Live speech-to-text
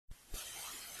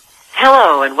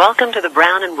Hello, and welcome to the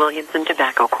Brown and Williamson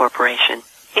Tobacco Corporation.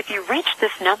 If you reach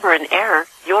this number in error,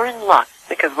 you're in luck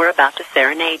because we're about to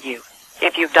serenade you.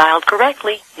 If you've dialed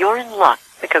correctly, you're in luck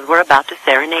because we're about to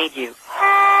serenade you.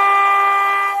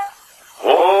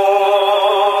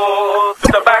 Oh,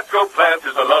 the tobacco plant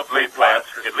is a lovely plant.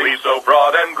 Its leaves so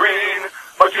broad and green.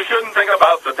 But you shouldn't think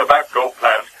about the tobacco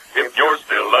plant if you're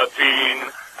still a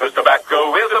teen. 'Cause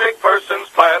tobacco is a big person's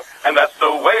plant, and that's the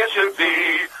way it should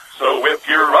be. So if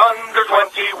you're under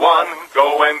 21,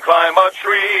 go and climb a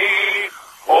tree.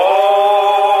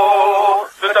 Oh,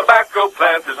 the tobacco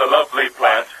plant is a lovely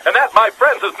plant, and that, my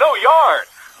friends, is no yarn.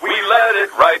 We let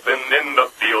it ripen in the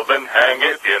field and hang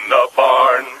it in the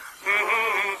barn.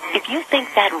 If you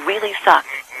think that really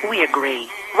sucks, we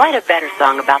agree. Write a better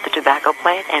song about the tobacco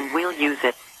plant and we'll use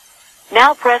it.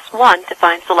 Now press 1 to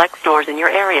find select stores in your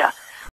area.